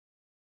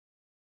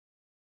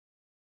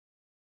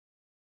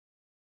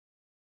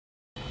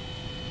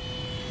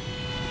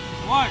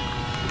on.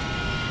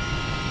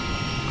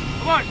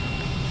 Come on.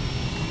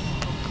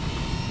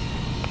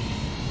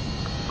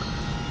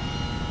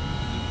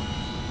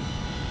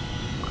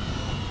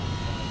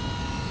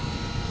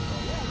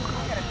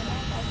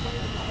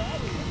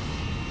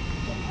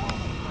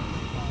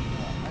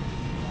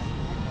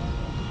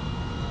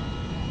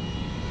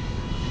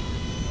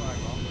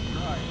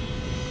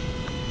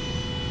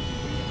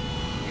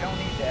 You don't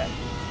need that.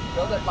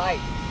 Build it light.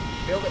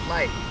 Build it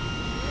light.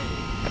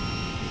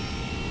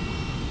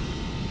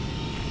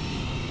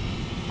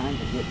 Time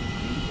to get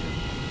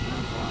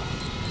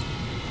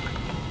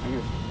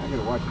I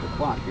gotta watch the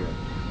clock here.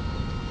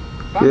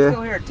 If I'm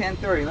still here at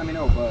 10:30, let me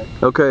know, bud.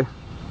 Okay.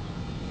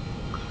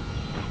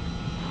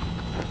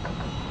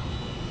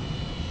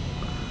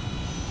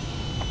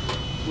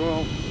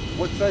 Well,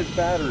 what size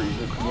batteries?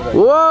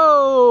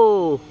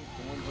 Whoa!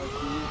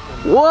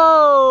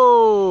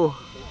 Whoa!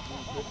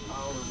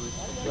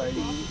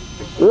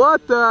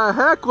 What the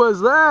heck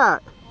was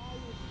that?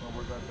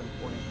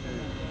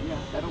 Yeah,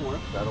 that'll work.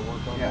 That'll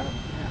work on that? Yeah.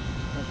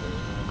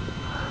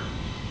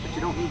 But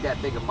you don't need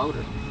that big a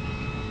motor.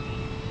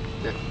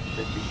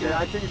 Yeah,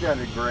 I took it down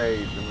to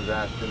Graves and was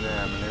asking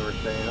them, and they were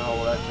saying,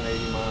 oh, well, that's an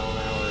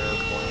 80-mile-an-hour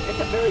airplane. It's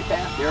a very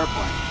fast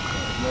airplane.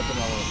 There's nothing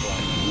I want to fly.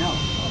 No.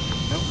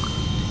 Nope.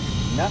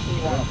 Nothing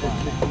you want to fly.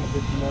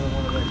 It's another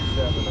one of them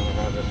 7 I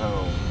have at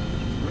home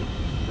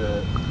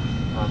that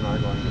I'm not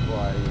going to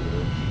fly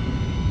either.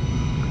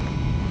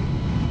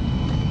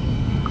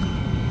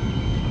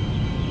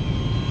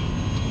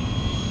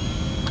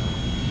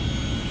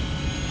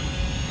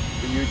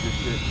 You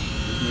just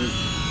use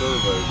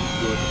servos and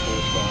do it to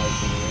full size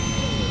and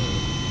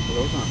Well,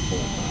 those aren't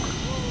full size.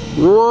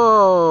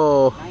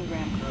 Whoa! 9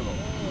 gram turbo.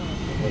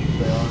 what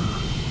they are.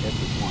 This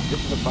is one.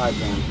 This is a 5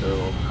 gram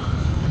turbo.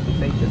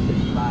 They just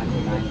 65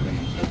 to 9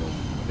 gram turbo.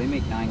 They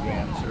make 9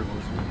 gram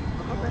turbos.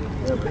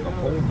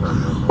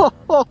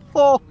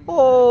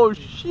 Oh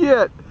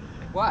shit!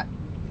 What?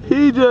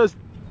 He just.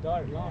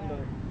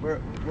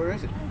 Where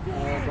is it?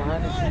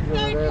 Behind the seats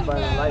over there by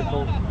the light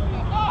pole.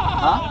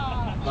 Huh?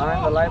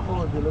 Behind the light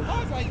pole, if you look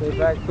straight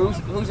back.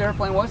 Whose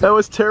airplane was it? That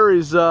was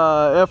Terry's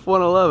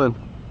F-111.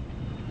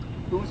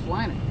 Who was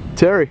flying it?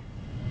 Terry.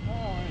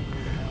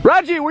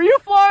 Reggie, were you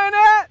flying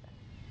that?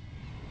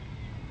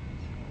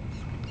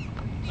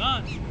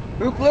 Done.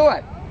 Who flew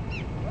it?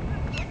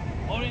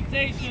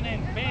 Orientation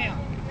and bam.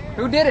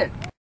 Who did it?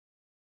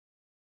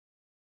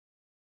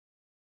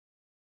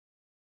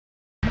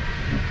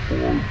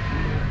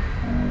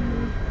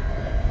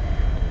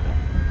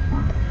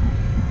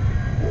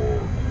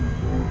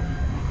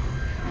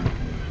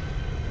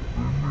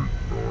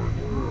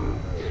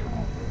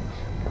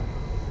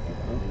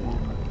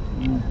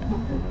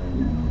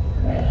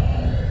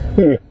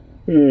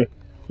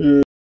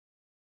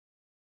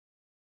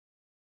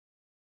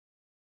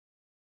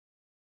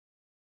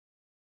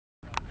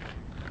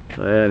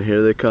 And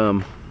here they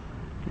come,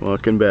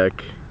 walking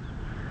back.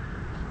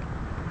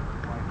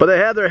 But they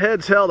had their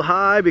heads held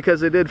high because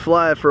they did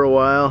fly it for a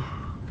while.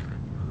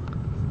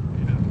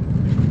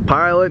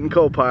 Pilot and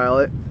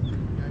co-pilot.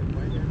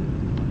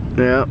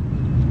 Yeah.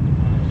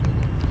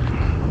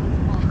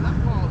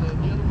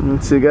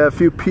 Let's see, got a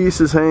few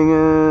pieces hanging,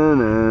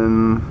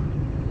 and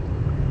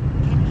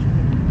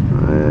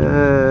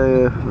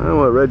I don't know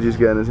what Reggie's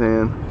got in his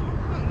hand.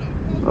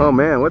 Oh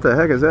man, what the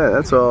heck is that?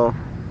 That's all.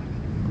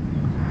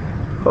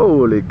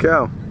 Holy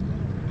cow.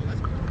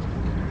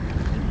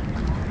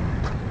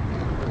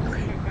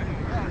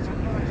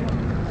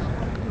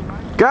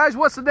 Guys,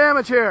 what's the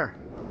damage here?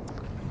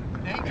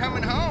 Ain't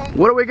coming home.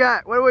 What do we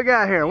got? What do we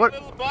got here? What? A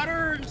little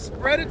butter and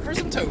spread it for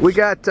some toast. We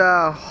got,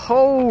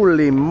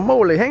 holy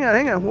moly. Hang on,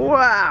 hang on.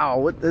 Wow.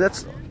 What,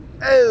 that's,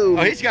 oh.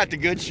 Oh, he's got the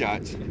good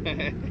shots.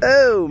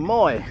 Oh,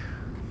 my.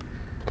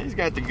 He's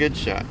got the good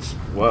shots.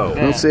 Whoa.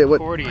 Let's see what.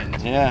 Accordion.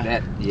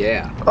 Yeah.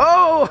 Yeah.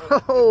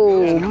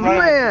 Oh,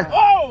 man.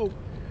 Oh!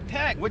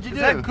 Heck, What'd you do?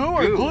 Is that goo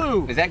or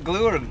glue? Is that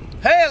glue or?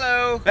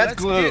 Hello. That's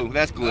glue. Good.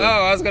 That's glue. Oh,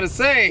 I was gonna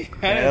say.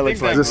 I didn't think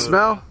Does it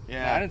smell?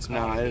 Yeah. I didn't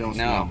smell No, it. I don't No.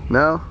 smell.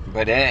 No?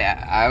 But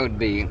I would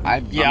be.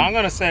 I'm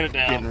gonna set it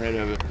Getting down. rid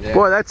of it. Yeah.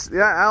 Boy, that's,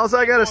 yeah, all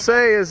I gotta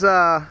say is,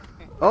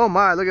 oh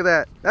my, look at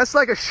that. That's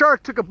like a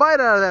shark took a bite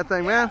out of that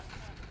thing, man.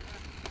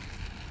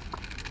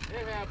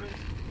 It happens.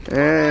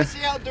 And, See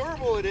how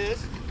durable it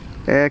is.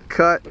 and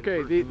cut.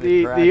 Okay,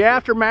 the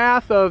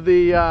aftermath of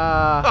the,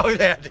 Oh,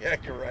 yeah,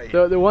 you're right.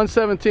 the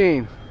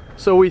 117.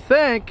 So we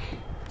think,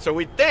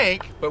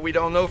 but we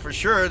don't know for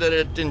sure that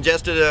it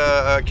ingested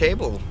a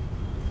cable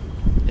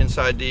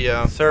inside the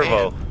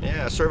servo. fan.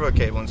 Yeah, a servo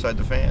cable inside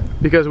the fan.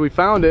 because we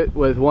found it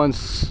with one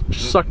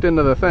sucked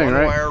into the thing, One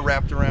right? wire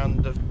wrapped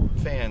around the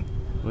fan.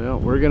 Well,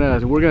 we're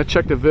gonna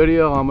check the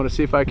video. I'm gonna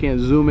see if I can't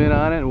zoom in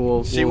on it, and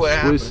we'll See what we'll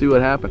happened. see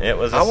what happened. It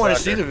was. I want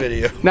to see the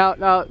video.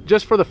 Now,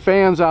 just for the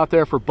fans out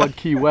there for Bud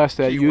Key West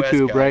at Key West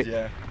YouTube, guys, right?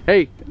 Yeah.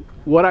 Hey,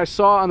 what I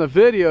saw on the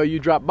video, you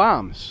dropped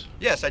bombs.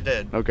 Yes, I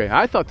did. Okay,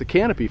 I thought the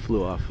canopy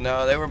flew off.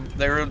 No, they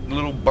were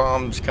little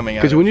bombs coming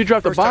out. Because when you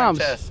dropped the First time bombs,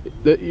 test.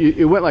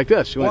 it went like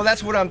this. Well,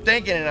 that's what I'm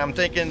thinking, and I'm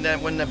thinking that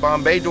when the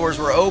bomb bay doors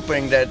were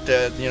opening, that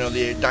you know,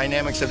 the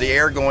dynamics of the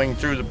air going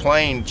through the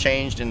plane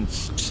changed and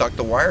sucked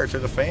the wire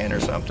through the fan or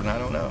something. I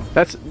don't know.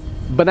 That's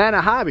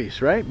Bannana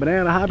Hobbies, right?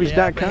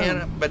 BananaHobbies.com.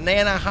 Yeah,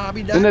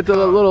 BananaHobby.com. Isn't that the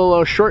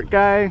little short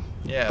guy?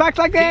 Yeah. Talks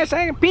like this,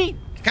 hey, Pete.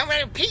 Come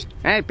here, Pete.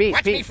 Hey, Pete.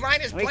 Watch Pete. me fly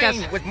this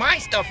plane with my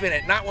stuff in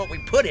it, not what we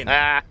put in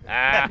it.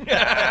 That's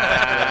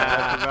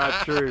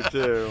about true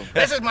too.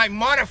 This is my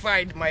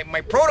modified,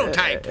 my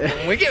prototype.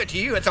 When we give it to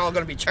you, it's all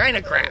going to be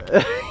China crap.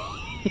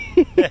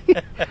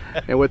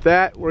 And with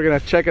that, we're going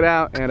to check it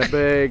out and a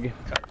big...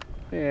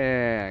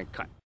 And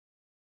cut.